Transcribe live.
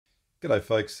G'day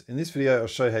folks, in this video I'll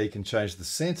show you how you can change the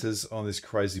centers on this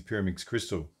crazy Pyraminx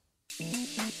crystal.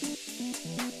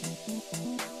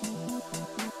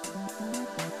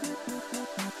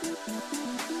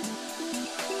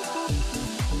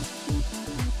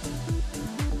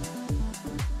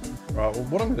 Right, well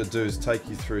what I'm going to do is take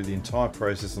you through the entire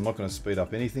process. I'm not going to speed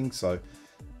up anything, so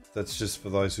that's just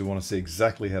for those who want to see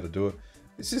exactly how to do it.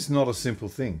 This is not a simple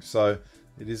thing, so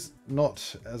it is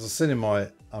not, as I said in my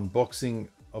unboxing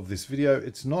of this video,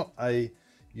 it's not a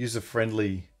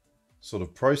user-friendly sort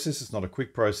of process. It's not a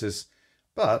quick process,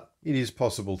 but it is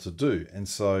possible to do. And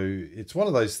so it's one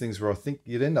of those things where I think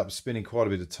you'd end up spending quite a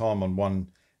bit of time on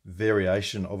one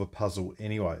variation of a puzzle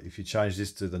anyway. If you change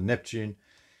this to the Neptune,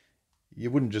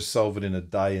 you wouldn't just solve it in a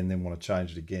day and then want to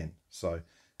change it again. So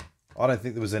I don't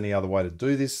think there was any other way to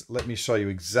do this. Let me show you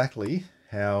exactly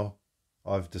how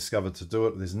I've discovered to do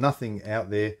it. There's nothing out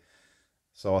there.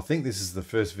 So I think this is the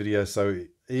first video, so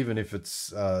even if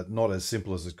it's not as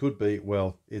simple as it could be,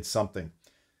 well, it's something.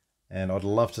 And I'd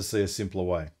love to see a simpler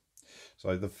way.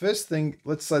 So the first thing,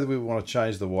 let's say that we want to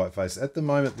change the white face. At the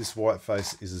moment, this white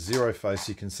face is a 0 face.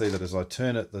 You can see that as I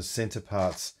turn it, the center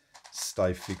parts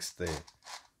stay fixed there.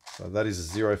 So that is a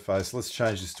 0 face. Let's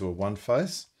change this to a 1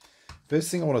 face.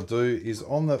 First thing I want to do is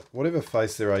on the whatever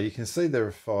face there are, you can see there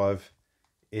are 5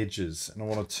 edges. And I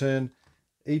want to turn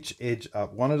each edge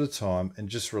up one at a time and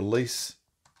just release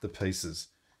the pieces.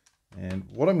 And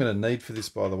what I'm going to need for this,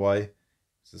 by the way,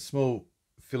 is a small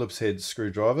Phillips head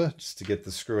screwdriver just to get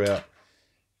the screw out,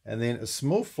 and then a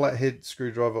small flathead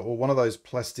screwdriver or one of those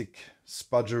plastic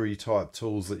spudgery type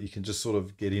tools that you can just sort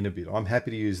of get in a bit. I'm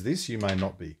happy to use this, you may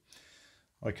not be.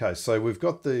 Okay, so we've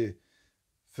got the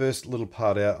first little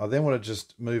part out. I then want to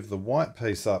just move the white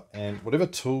piece up, and whatever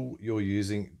tool you're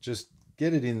using, just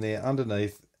get it in there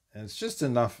underneath. And it's just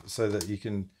enough so that you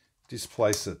can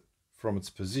displace it from its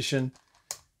position.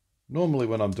 Normally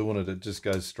when I'm doing it, it just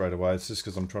goes straight away. It's just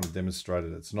because I'm trying to demonstrate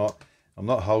it. I'm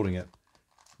not holding it,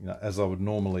 as I would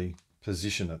normally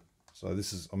position it. So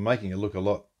this is, I'm making it look a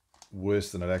lot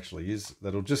worse than it actually is.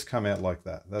 That'll just come out like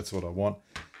that. That's what I want.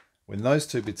 When those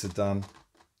two bits are done,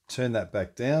 turn that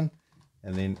back down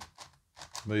and then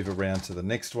move around to the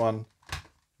next one.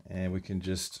 And we can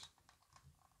just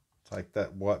take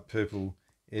that white purple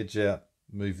edge out,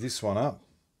 move this one up,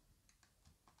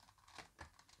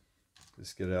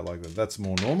 just get it out like that. That's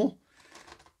more normal.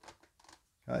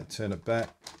 Okay, turn it back.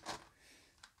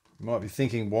 You might be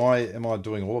thinking, why am I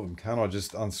doing all of them? Can't I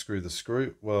just unscrew the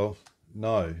screw? Well,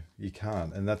 no, you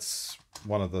can't, and that's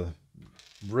one of the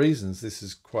reasons this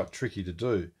is quite tricky to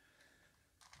do.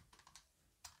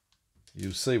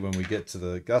 You'll see when we get to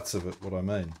the guts of it what I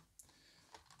mean.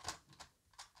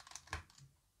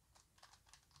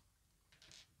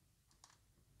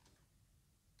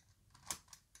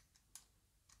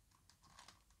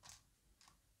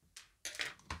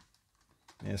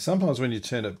 Now, sometimes when you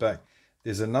turn it back,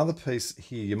 there's another piece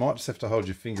here. You might just have to hold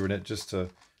your finger in it just to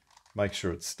make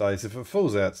sure it stays. If it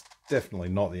falls out, it's definitely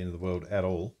not the end of the world at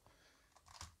all.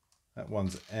 That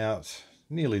one's out,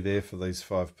 nearly there for these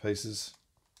 5 pieces.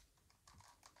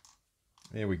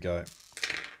 There we go.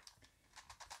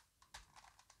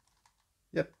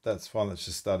 Yep, that's fine. That's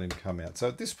just starting to come out. So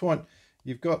at this point,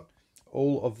 you've got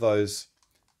all of those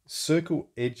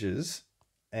circle edges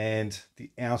and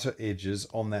the outer edges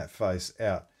on that face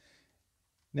out.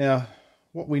 Now,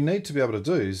 what we need to be able to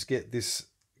do is get this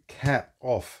cap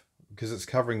off because it's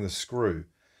covering the screw.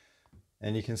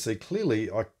 And you can see clearly,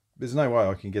 there's no way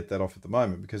I can get that off at the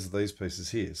moment because of these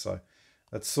pieces here. So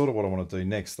that's sort of what I want to do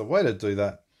next. The way to do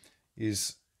that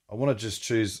is I want to just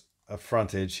choose a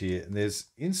front edge here. And there's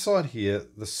inside here,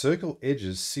 the circle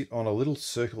edges sit on a little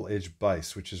circle edge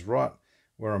base, which is right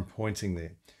where I'm pointing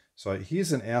there. So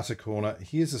here's an outer corner,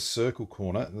 here's a circle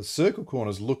corner, and the circle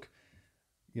corners look,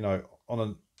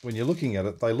 when you're looking at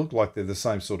it, they look like they're the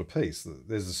same sort of piece.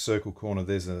 There's a circle corner,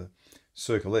 there's a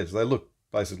circle edge. They look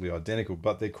basically identical,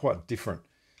 but they're quite different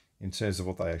in terms of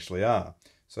what they actually are.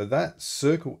 So that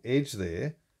circle edge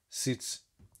there sits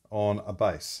on a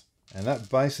base, and that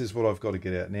base is what I've got to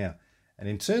get out now. And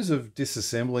in terms of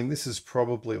disassembling, this is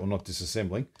probably, or not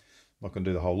disassembling, I'm not going to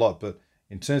do the whole lot, but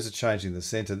in terms of changing the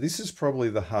center, this is probably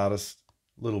the hardest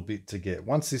little bit to get.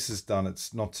 Once this is done,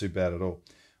 it's not too bad at all.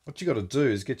 What you got to do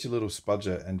is get your little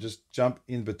spudger and just jump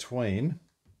in between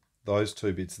those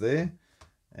 2 bits there.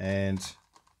 And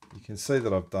you can see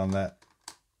that I've done that.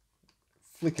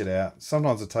 Flick it out.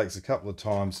 Sometimes it takes a couple of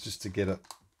times just to get it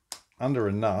under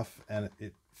enough, and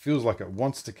it feels like it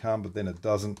wants to come, but then it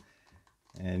doesn't.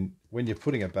 And when you're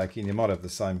putting it back in, you might have the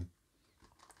same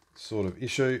sort of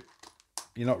issue.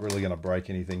 You're not really going to break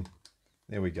anything.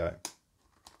 There we go.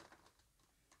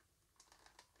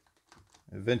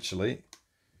 eventually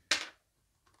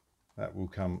that will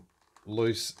come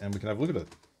loose and we can have a look at it.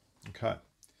 Okay,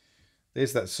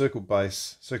 there's that circle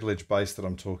edge base that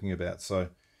I'm talking about. So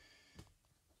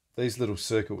these little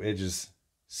circle edges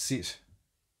sit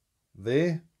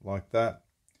there like that.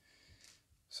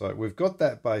 So we've got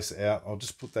that base out. I'll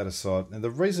just put that aside. And the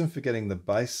reason for getting the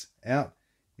base out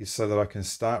is so that I can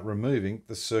start removing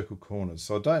the circle corners.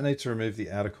 So I don't need to remove the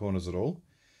outer corners at all.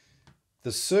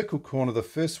 The circle corner, the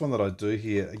first one that I do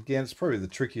here, again, it's probably the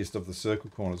trickiest of the circle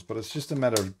corners, but it's just a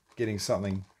matter of getting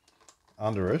something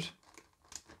under it.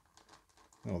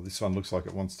 Oh, this one looks like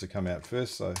it wants to come out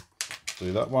first, so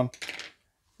do that one.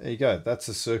 There you go, that's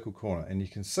a circle corner. And you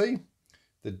can see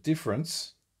the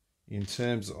difference in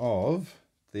terms of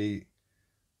the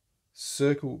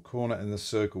circle corner and the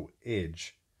circle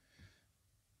edge.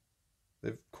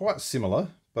 They're quite similar,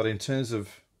 but in terms of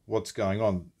what's going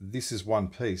on, this is one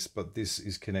piece, but this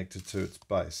is connected to its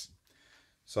base.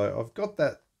 So I've got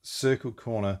that circle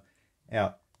corner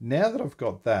out. Now that I've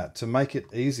got that, to make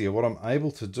it easier, what I'm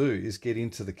able to do is get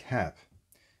into the cap.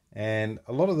 And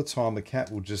a lot of the time the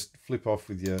cap will just flip off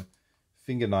with your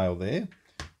fingernail there.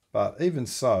 But even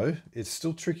so, it's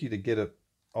still tricky to get it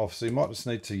off. So you might just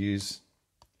need to use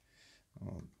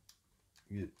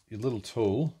your little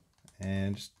tool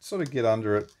and just sort of get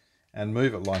under it and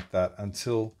move it like that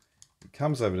until it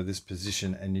comes over to this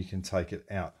position and you can take it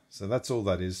out. So that's all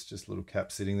that is, just a little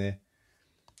cap sitting there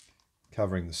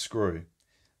covering the screw.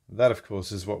 That, of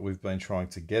course, is what we've been trying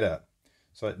to get at.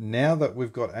 So now that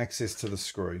we've got access to the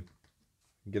screw,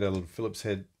 get our little Phillips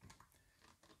head,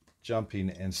 jump in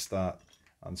and start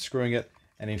unscrewing it.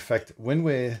 And in fact, when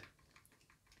we're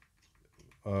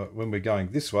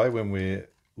going this way, when we're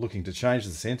looking to change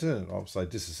the center, and I'll say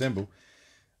disassemble,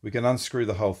 we can unscrew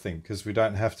the whole thing because we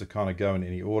don't have to kind of go in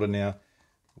any order now.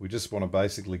 We just want to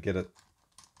basically get it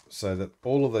so that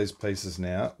all of these pieces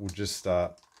now will just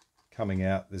start coming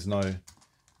out. There's no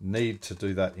need to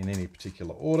do that in any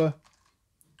particular order.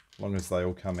 As long as they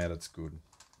all come out, it's good.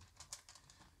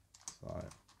 So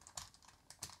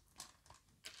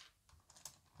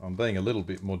I'm being a little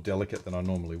bit more delicate than I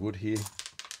normally would here,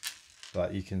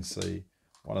 but you can see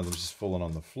one of them's just fallen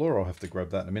on the floor. I'll have to grab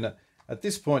that in a minute. At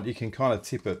this point, you can kind of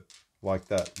tip it like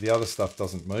that. The other stuff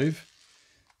doesn't move.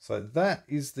 So that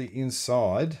is the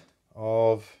inside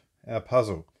of our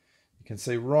puzzle. You can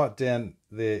see right down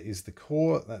there is the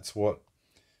core. That's what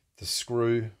the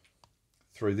screw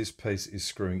through this piece is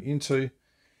screwing into.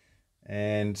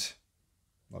 And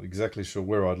not exactly sure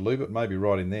where I'd lube it. Maybe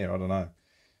right in there. I don't know.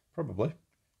 Probably.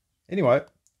 Anyway,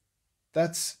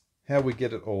 that's how we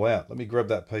get it all out. Let me grab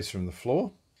that piece from the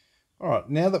floor. All right,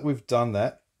 now that we've done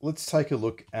that, let's take a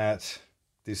look at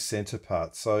this center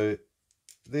part. So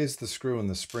there's the screw and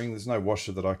the spring. There's no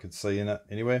washer that I could see in it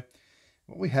anywhere.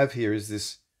 What we have here is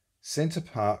this center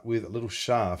part with a little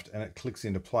shaft and it clicks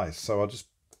into place. So I'll just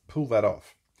pull that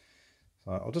off.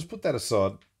 So I'll just put that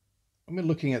aside. When we're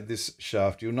looking at this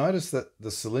shaft, you'll notice that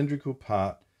the cylindrical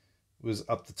part was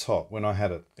up the top when I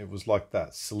had it. It was like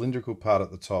that, cylindrical part at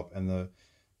the top and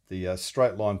the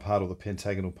straight line part or the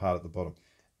pentagonal part at the bottom.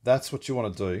 That's what you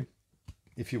want to do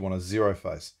if you want a zero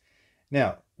face.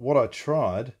 Now, what I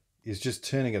tried is just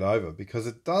turning it over because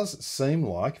it does seem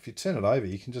like if you turn it over,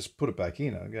 you can just put it back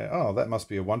in and go, oh, that must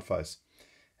be a one face.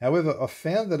 However, I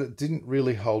found that it didn't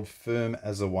really hold firm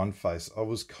as a one face. I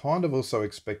was kind of also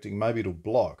expecting maybe it'll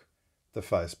block the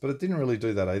face, but it didn't really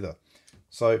do that either.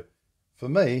 So for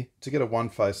me, to get a one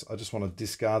face, I just want to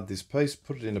discard this piece,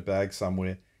 put it in a bag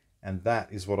somewhere, and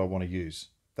that is what I want to use.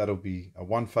 That'll be a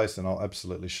one face and I'll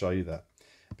absolutely show you that.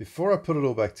 Before I put it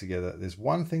all back together, there's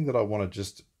one thing that I want to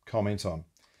just comment on.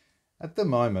 At the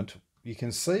moment, you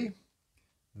can see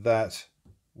that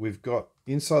we've got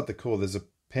inside the core, there's a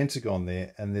pentagon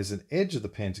there and there's an edge of the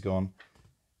pentagon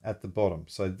at the bottom.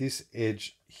 So this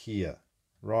edge here,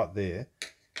 right there,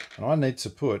 and I need to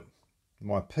put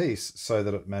my piece so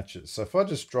that it matches. So if I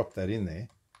just drop that in there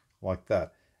like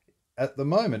that, at the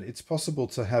moment, it's possible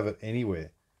to have it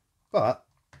anywhere, but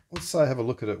let's say have a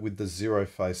look at it with the zero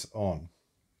face on.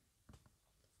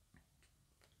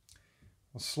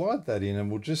 I'll slide that in and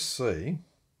we'll just see.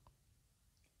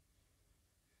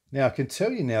 Now I can tell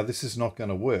you now this is not going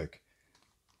to work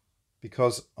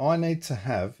because I need to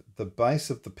have the base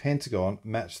of the pentagon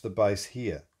match the base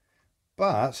here.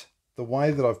 But the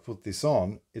way that I've put this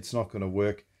on, it's not going to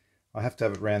work. I have to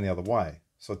have it round the other way.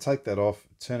 So I take that off,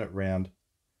 turn it round,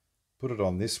 put it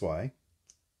on this way.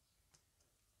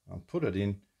 I'll put it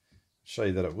in, show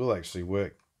you that it will actually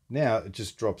work. Now it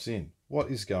just drops in.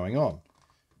 What is going on?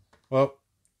 Well,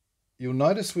 you'll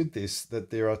notice with this that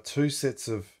there are two sets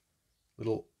of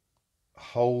little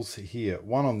holes here,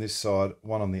 one on this side,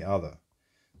 one on the other.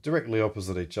 directly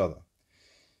opposite each other.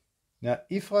 Now,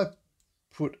 if I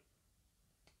put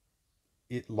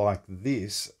it like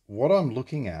this, what I'm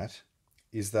looking at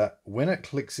is that when it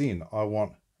clicks in, I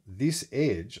want this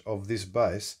edge of this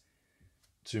base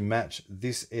to match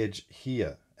this edge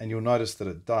here. And you'll notice that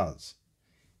it does.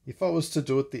 If I was to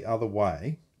do it the other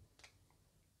way,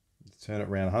 turn it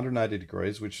around 180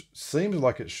 degrees, which seems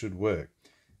like it should work,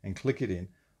 and click it in,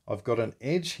 I've got an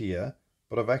edge here,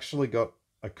 but I've actually got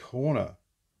a corner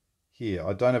here.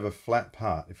 I don't have a flat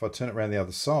part. If I turn it around the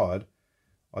other side,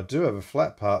 I do have a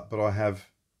flat part, but I have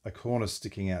a corner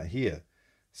sticking out here.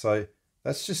 So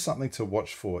that's just something to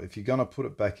watch for. If you're going to put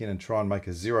it back in and try and make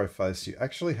a zero face, you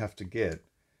actually have to get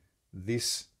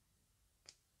this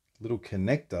little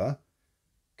connector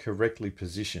correctly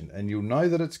positioned. And you'll know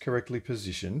that it's correctly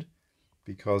positioned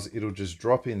because it'll just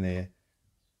drop in there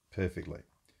perfectly.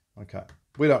 Okay,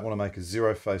 we don't want to make a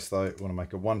zero face though. We want to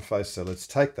make a one face. So let's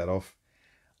take that off.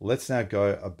 Let's now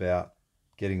go about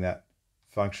getting that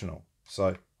functional.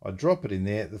 So I drop it in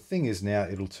there. The thing is now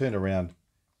it'll turn around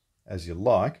as you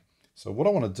like. So what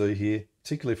I want to do here,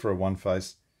 particularly for a one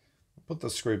face, put the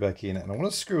screw back in, and I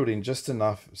want to screw it in just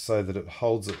enough so that it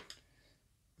holds it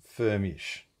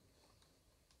firmish.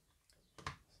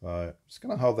 So I'm just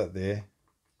going to hold that there.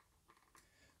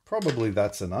 Probably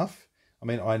that's enough. I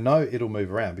mean, I know it'll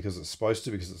move around because it's supposed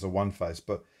to, because it's a one face,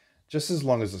 but just as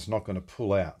long as it's not going to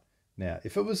pull out. Now,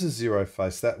 if it was a zero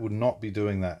face, that would not be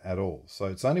doing that at all. So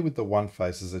it's only with the one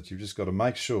faces that you've just got to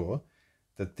make sure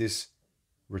that this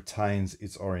retains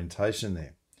its orientation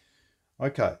there.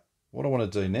 Okay, what I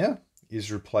want to do now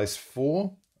is replace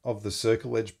 4 of the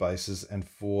circle edge bases and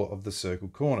 4 of the circle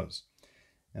corners.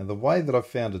 Now, the way that I've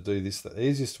found to do this, the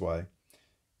easiest way,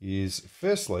 is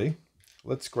firstly,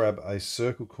 let's grab a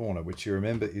circle corner, which you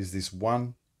remember is this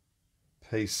one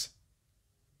piece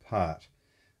part.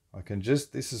 I can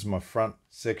just, this is my front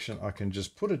section, I can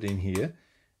just put it in here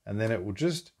and then it will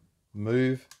just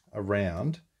move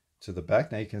around to the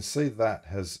back. Now you can see that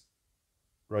has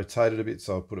rotated a bit,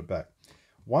 so I'll put it back.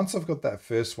 Once I've got that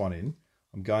first one in,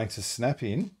 I'm going to snap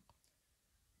in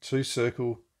 2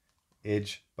 circle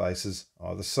edge bases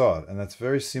either side. And that's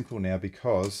very simple now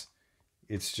because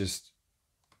it's just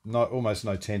almost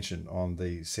no tension on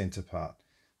the center part.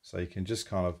 So you can just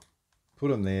kind of put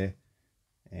them there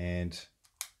and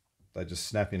they just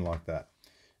snap in like that.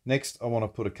 Next, I want to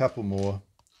put a couple more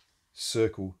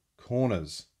circle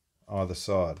corners either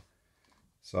side.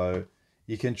 So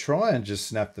you can try and just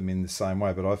snap them in the same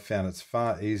way, but I've found it's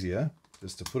far easier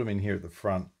just to put them in here at the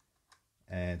front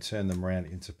and turn them around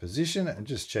into position and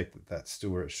just check that that's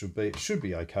still where it should be. It should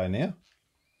be okay now.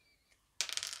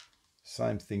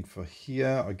 Same thing for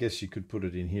here. I guess you could put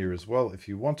it in here as well if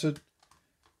you wanted,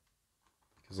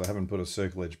 because I haven't put a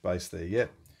circle edge base there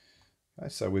yet. Okay,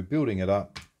 so we're building it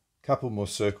up. A couple more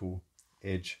circle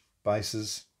edge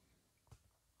bases.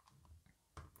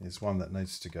 There's one that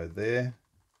needs to go there.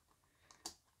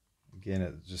 Again,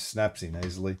 it just snaps in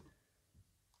easily.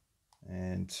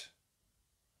 And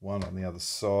one on the other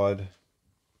side.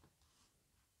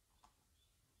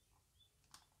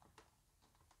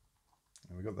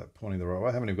 And we've got that pointing the right way.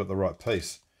 I haven't even got the right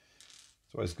piece.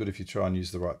 It's always good if you try and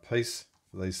use the right piece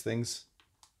for these things.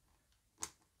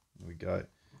 There we go.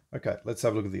 Okay, let's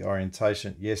have a look at the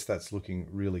orientation. Yes, that's looking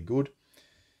really good.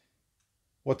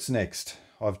 What's next?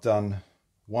 I've done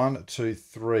 1, 2,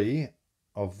 3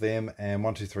 of them and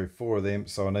 1, 2, 3, 4 of them.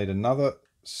 So I need another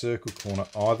circle corner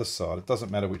either side. It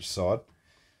doesn't matter which side.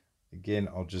 Again,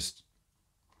 I'll just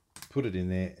put it in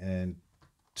there and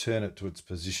turn it to its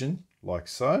position like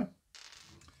so.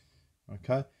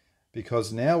 Okay,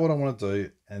 because now what I want to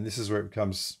do, and this is where it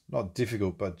becomes not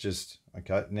difficult, but just,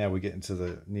 okay, now we're getting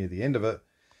to near the end of it.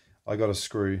 I got to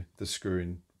screw the screw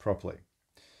in properly.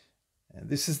 And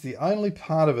this is the only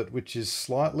part of it which is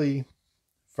slightly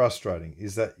frustrating,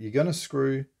 is that you're going to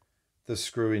screw the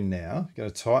screw in now, you're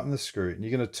going to tighten the screw, and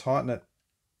you're going to tighten it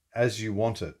as you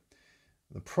want it.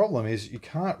 The problem is you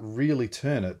can't really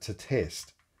turn it to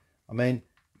test. I mean,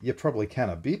 you probably can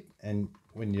a bit, and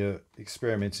when you're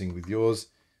experimenting with yours,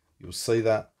 you'll see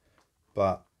that,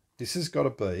 but this has got to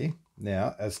be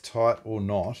now as tight or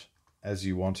not as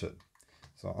you want it.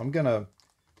 So I'm going to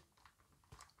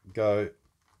go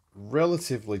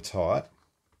relatively tight.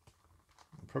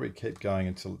 I'll probably keep going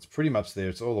until it's pretty much there.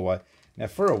 It's all the way. Now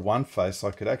for a one face,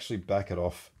 I could actually back it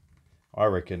off, I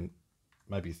reckon,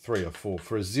 maybe 3 or 4.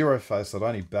 For a zero face, I'd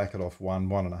only back it off 1,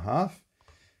 1.5,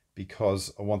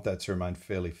 because I want that to remain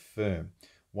fairly firm.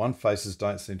 One faces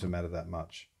don't seem to matter that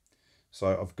much.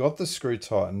 So I've got the screw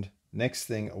tightened. Next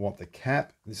thing, I want the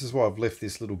cap. This is why I've left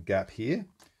this little gap here.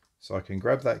 So I can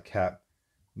grab that cap,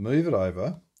 move it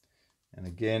over, and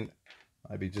again,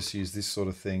 maybe just use this sort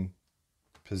of thing,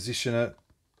 position it,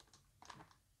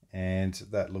 and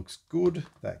that looks good.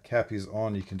 That cap is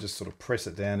on. You can just sort of press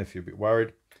it down if you're a bit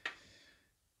worried.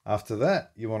 After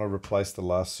that, you want to replace the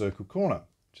last circle corner,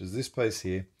 which is this piece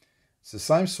here. It's the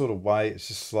same sort of way, it's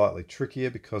just slightly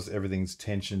trickier because everything's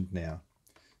tensioned now.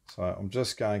 So I'm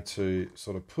just going to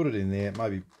sort of put it in there,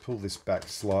 maybe pull this back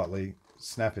slightly,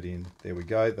 snap it in. There we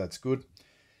go, that's good.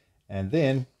 And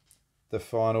then the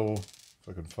final, if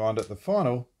I can find it, the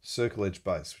final circle edge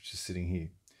base, which is sitting here.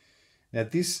 Now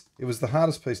this, it was the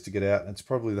hardest piece to get out, and it's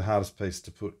probably the hardest piece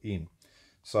to put in.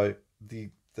 So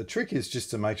the trick is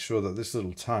just to make sure that this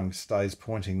little tongue stays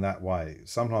pointing that way.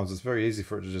 Sometimes it's very easy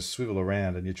for it to just swivel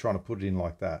around and you're trying to put it in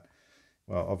like that.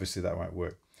 Well, obviously that won't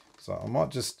work. So I might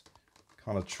just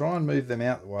kind of try and move them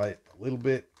out the way a little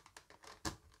bit.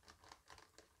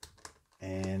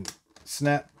 And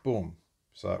snap, boom.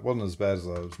 So it wasn't as bad as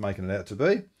I was making it out to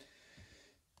be.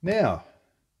 Now,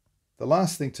 the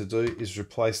last thing to do is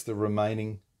replace the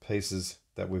remaining pieces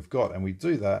that we've got. And we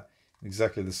do that in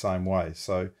exactly the same way.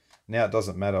 So now it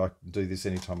doesn't matter, I can do this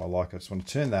anytime I like. I just want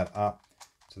to turn that up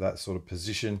to that sort of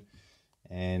position.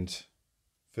 And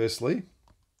firstly,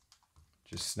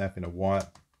 just snap in a white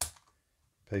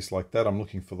piece like that. I'm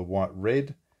looking for the white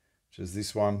red, which is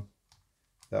this one.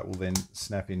 That will then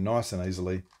snap in nice and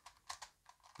easily.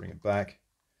 Bring it back.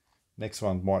 Next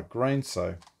one, white green.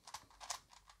 So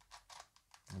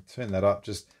I'll turn that up.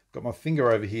 Just got my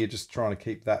finger over here, just trying to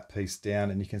keep that piece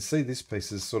down. And you can see this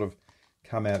piece has sort of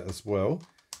come out as well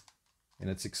in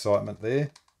its excitement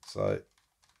there. So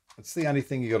it's the only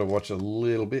thing you got to watch a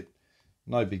little bit.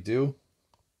 No big deal.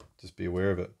 Just be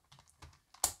aware of it.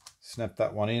 Snap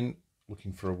that one in.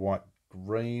 Looking for a white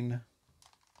green.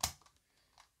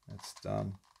 That's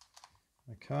done.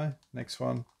 Okay, next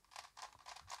one.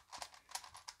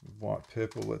 White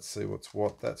purple. Let's see what's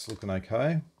what. That's looking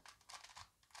okay.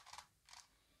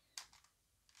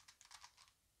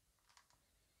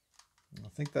 I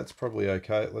think that's probably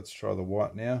okay. Let's try the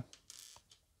white now.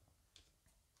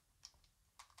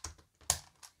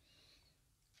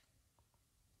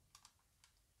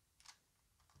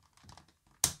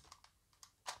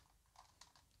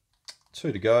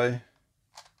 Two to go.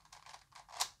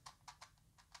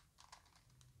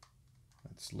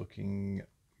 That's looking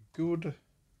good.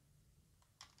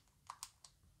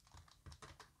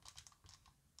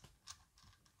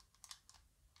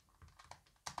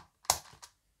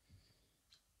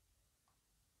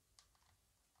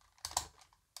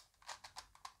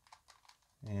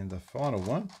 And the final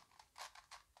one.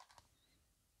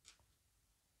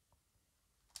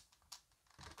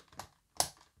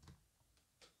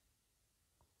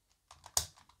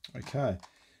 Okay,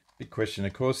 big question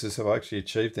of course is, have I actually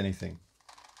achieved anything?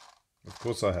 Of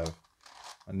course I have.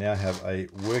 I now have a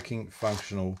working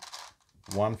functional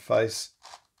one face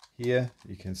here.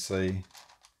 You can see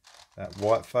that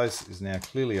white face is now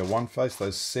clearly a one face.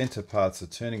 Those center parts are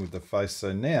turning with the face.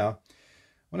 So now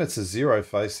when it's a zero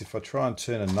face, if I try and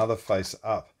turn another face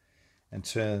up and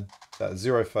turn that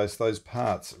zero face, those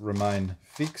parts remain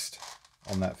fixed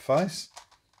on that face.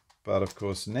 But of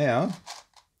course now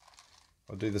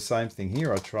I'll do the same thing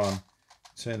here. I try and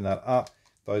turn that up.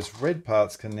 Those red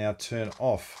parts can now turn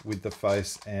off with the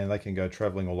face and they can go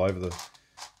traveling all over the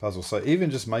puzzle. So even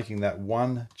just making that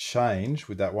one change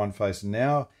with that one face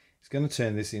now is going to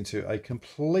turn this into a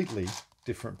completely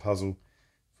different puzzle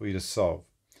for you to solve.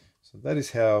 So that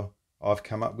is how I've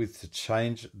come up with to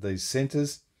change these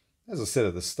centers. As I said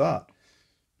at the start,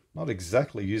 not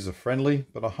exactly user-friendly,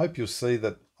 but I hope you'll see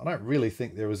that I don't really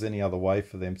think there was any other way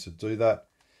for them to do that.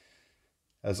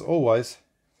 As always,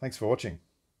 thanks for watching.